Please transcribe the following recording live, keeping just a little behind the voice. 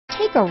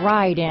Take a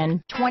ride in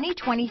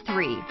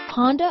 2023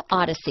 Honda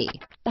Odyssey.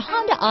 The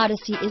Honda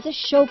Odyssey is a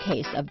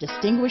showcase of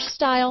distinguished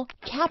style,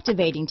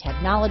 captivating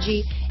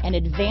technology, and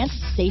advanced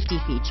safety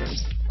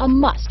features. A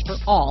must for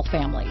all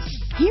families.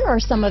 Here are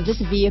some of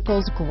this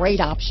vehicle's great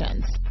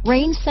options: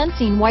 rain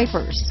sensing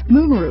wipers,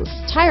 moonroof,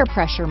 tire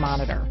pressure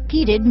monitor,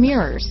 heated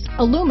mirrors,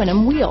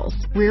 aluminum wheels,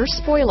 rear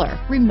spoiler,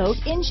 remote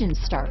engine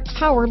start,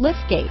 power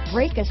liftgate,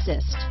 brake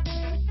assist.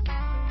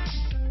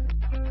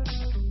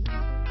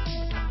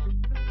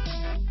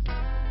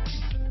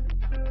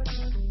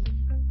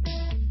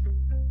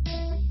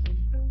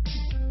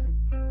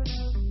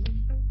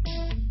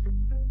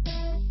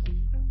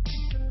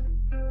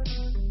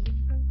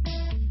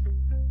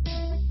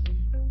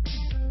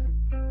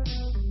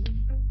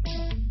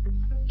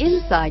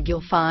 Inside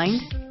you'll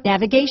find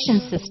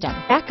Navigation system,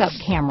 backup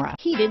camera,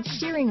 heated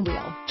steering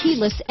wheel,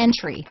 keyless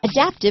entry,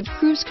 adaptive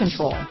cruise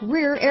control,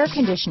 rear air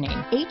conditioning,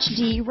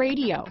 HD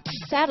radio,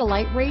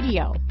 satellite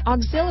radio,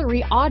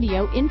 auxiliary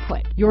audio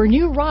input. Your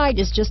new ride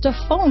is just a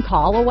phone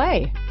call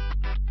away.